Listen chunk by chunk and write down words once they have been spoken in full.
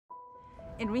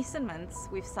In recent months,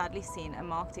 we've sadly seen a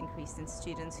marked increase in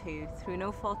students who, through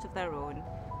no fault of their own,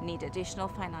 need additional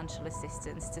financial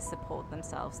assistance to support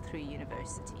themselves through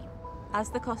university.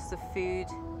 As the cost of food,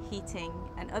 heating,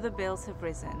 and other bills have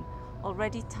risen,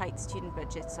 already tight student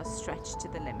budgets are stretched to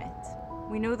the limit.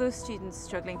 We know those students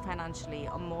struggling financially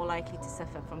are more likely to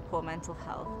suffer from poor mental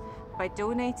health. By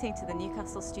donating to the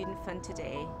Newcastle Student Fund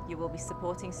today, you will be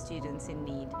supporting students in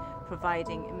need,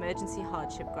 providing emergency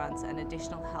hardship grants and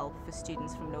additional help for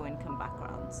students from low-income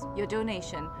backgrounds. Your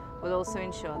donation will also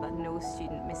ensure that no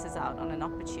student misses out on an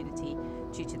opportunity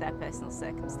due to their personal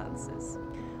circumstances.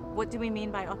 What do we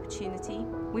mean by opportunity?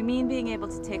 We mean being able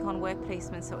to take on work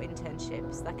placements or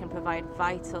internships that can provide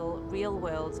vital,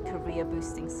 real-world,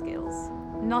 career-boosting skills.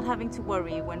 Not having to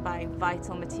worry when buying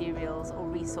vital materials or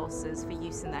resources for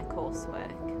use in their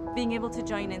coursework. Being able to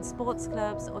join in sports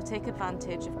clubs or take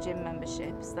advantage of gym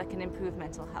memberships that can improve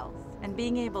mental health. And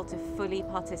being able to fully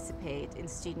participate in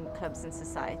student clubs and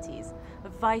societies, a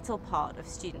vital part of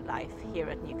student life here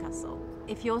at Newcastle.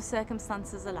 If your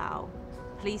circumstances allow,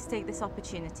 please take this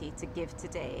opportunity to give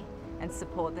today and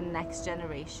support the next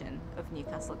generation of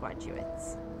Newcastle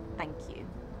graduates. Thank you.